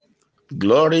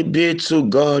Glory be to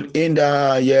God in the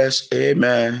highest.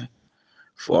 Amen.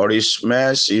 For his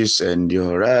mercies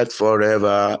endureth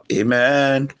forever.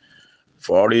 Amen.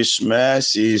 For his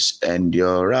mercies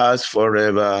endureth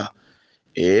forever.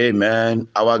 Amen.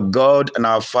 Our God and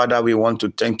our Father, we want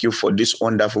to thank you for this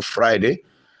wonderful Friday,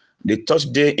 the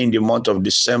third day in the month of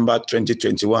December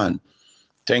 2021.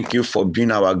 Thank you for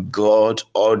being our God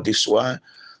all this while.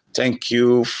 Thank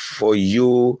you for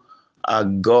you, our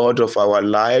God of our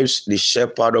lives, the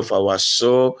shepherd of our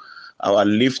soul, our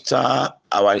lifter,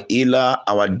 our healer,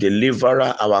 our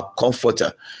deliverer, our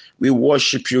comforter. We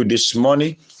worship you this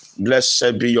morning.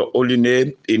 Blessed be your holy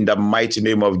name in the mighty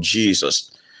name of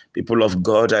Jesus. People of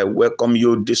God, I welcome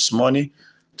you this morning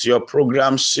to your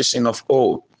program, Season of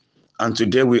Hope. And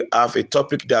today we have a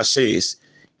topic that says,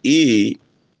 He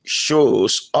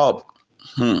shows up.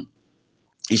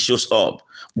 He shows up.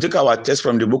 Take our text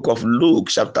from the book of Luke,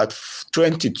 chapter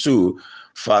 22,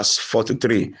 verse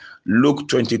 43. Luke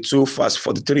 22, verse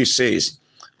 43 says,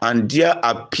 And there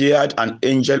appeared an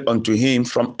angel unto him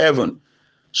from heaven,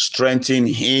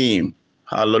 strengthening him.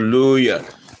 Hallelujah.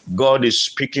 God is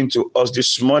speaking to us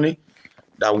this morning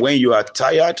that when you are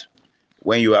tired,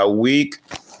 when you are weak,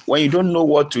 when you don't know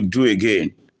what to do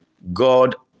again,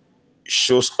 God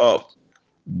shows up.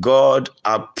 God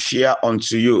appear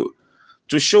unto you.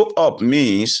 To show up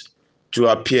means to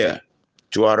appear,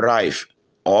 to arrive,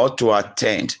 or to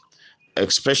attend,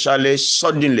 especially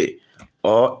suddenly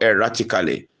or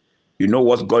erratically. You know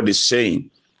what God is saying?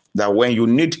 That when you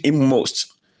need Him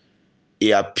most,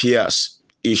 He appears,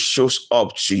 He shows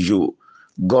up to you.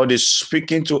 God is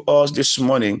speaking to us this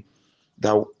morning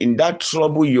that in that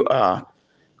trouble you are,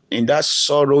 in that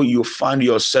sorrow you find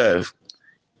yourself,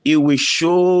 He will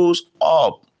show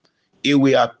up. He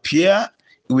will appear,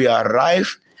 He will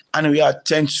arrive, and He will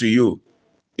attend to you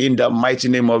in the mighty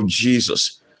name of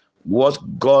Jesus. What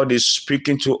God is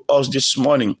speaking to us this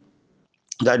morning,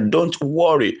 that don't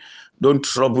worry, don't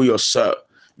trouble yourself,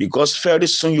 because very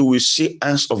soon you will see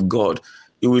hands of God.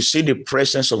 You will see the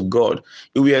presence of God.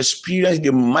 You will experience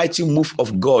the mighty move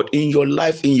of God in your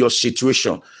life, in your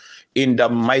situation, in the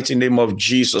mighty name of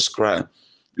Jesus Christ.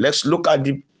 Let's look at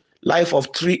the life of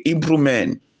three Hebrew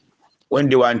men when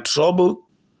they were in trouble,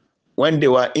 when they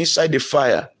were inside the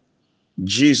fire.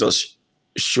 Jesus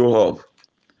showed up.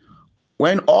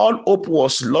 When all hope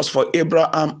was lost for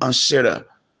Abraham and Sarah,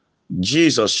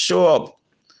 Jesus showed up.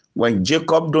 When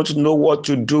Jacob don't know what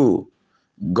to do,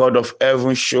 God of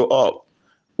heaven showed up.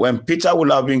 When Peter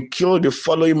would have been killed the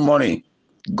following morning,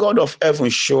 God of heaven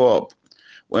showed up.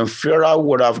 When Pharaoh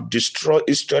would have destroyed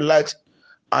Israelites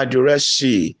at the Red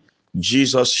Sea,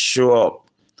 Jesus showed up.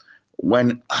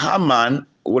 When Haman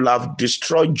would have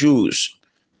destroyed Jews,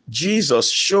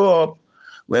 Jesus showed up.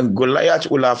 When Goliath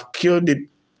would have killed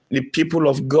the people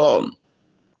of God,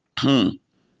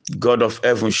 God of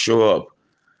heaven showed up.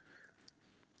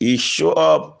 He showed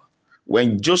up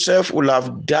when Joseph would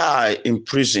have died in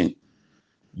prison.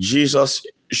 Jesus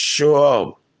showed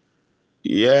up.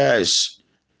 Yes,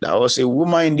 there was a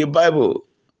woman in the Bible,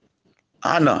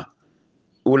 Hannah,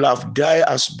 who would have died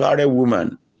as barren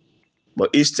woman, but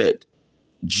instead,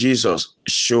 Jesus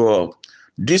showed up.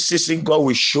 This season, God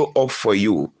will show up for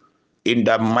you in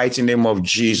the mighty name of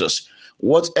Jesus.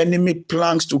 What enemy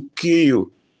plans to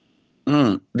kill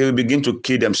you, they will begin to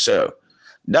kill themselves.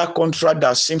 That contract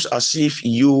that seems as if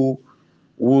you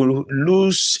will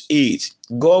lose it,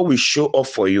 God will show up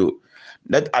for you.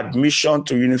 That admission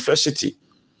to university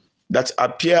that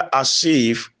appear as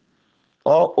if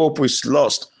all hope is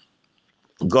lost,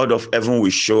 God of heaven will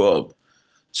show up.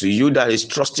 To you that is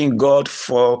trusting God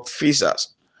for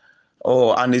visas,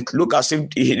 oh, and it look as if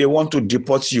they want to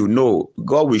deport you, no,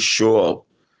 God will show up.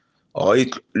 Or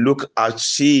it look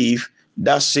as if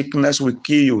that sickness will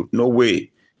kill you, no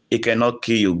way, it cannot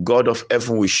kill you. God of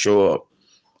heaven will show up.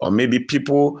 Or maybe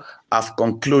people have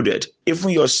concluded, even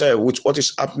yourself, with what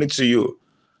is happening to you,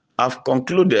 have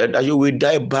concluded that you will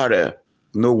die barren.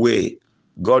 No way.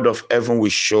 God of heaven will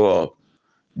show up.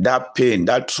 That pain,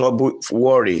 that trouble,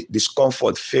 worry,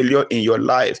 discomfort, failure in your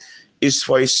life is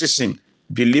for a season.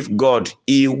 Believe God,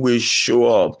 He will show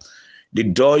up. The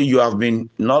door you have been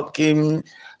knocking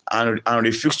and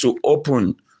refuse to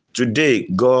open, today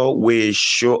God will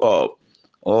show up.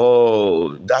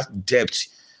 Oh, that debt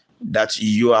that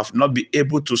you have not been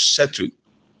able to settle,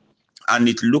 and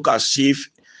it look as if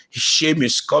shame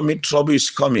is coming, trouble is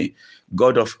coming,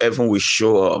 God of heaven will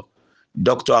show up.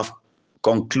 Doctor have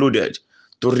concluded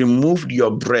to remove your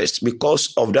breast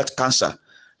because of that cancer.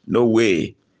 No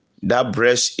way. That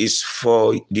breast is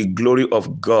for the glory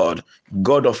of God.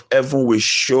 God of heaven will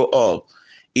show up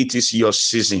It is your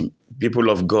season, people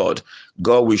of God.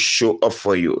 God will show up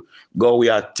for you. God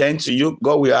will attend to you.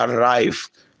 God will arrive,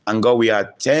 and God will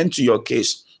attend to your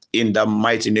case in the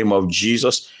mighty name of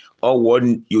Jesus. All what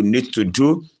you need to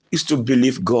do is to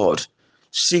believe God.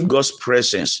 See God's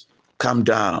presence. Calm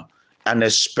down and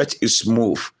expect His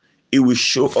move. He will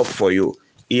show up for you.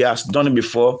 He has done it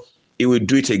before. He will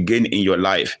do it again in your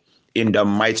life. In the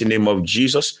mighty name of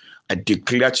Jesus, I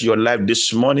declare to your life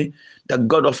this morning that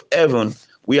God of heaven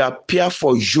will appear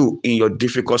for you in your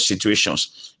difficult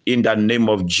situations. In the name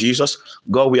of Jesus,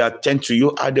 God will attend to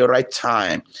you at the right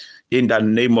time. In the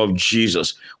name of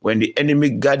Jesus, when the enemy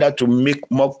gathered to make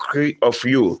mockery of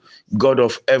you, God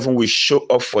of heaven will show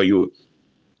up for you.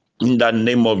 In the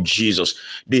name of Jesus,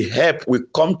 the help will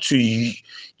come to you,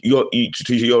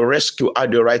 your rescue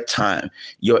at the right time.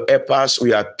 Your helpers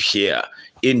will appear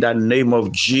in the name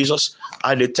of Jesus.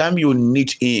 At the time you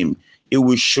need Him, He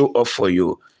will show up for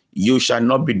you. You shall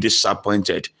not be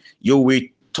disappointed. You will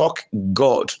talk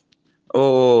God.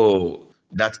 Oh,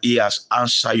 that He has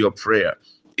answered your prayer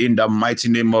in the mighty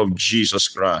name of Jesus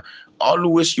Christ.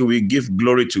 Always you will give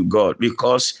glory to God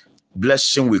because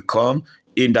blessing will come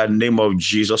in the name of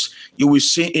Jesus. You will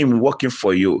see Him working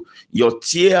for you. Your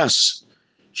tears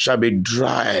shall be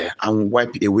dry and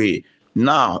wiped away.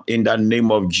 Now, in the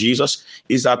name of Jesus,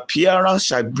 His appearance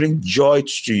shall bring joy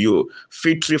to you,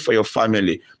 victory for your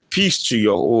family, peace to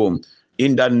your home.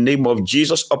 In the name of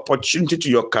Jesus, opportunity to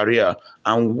your career,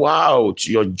 and wow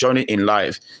to your journey in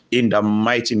life. In the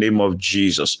mighty name of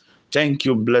Jesus. Thank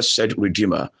you, blessed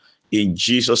Redeemer. In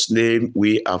Jesus' name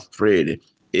we have prayed.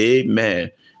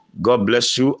 Amen. God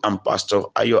bless you. I'm Pastor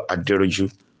Ayo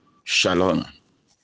Aderoju. Shalom.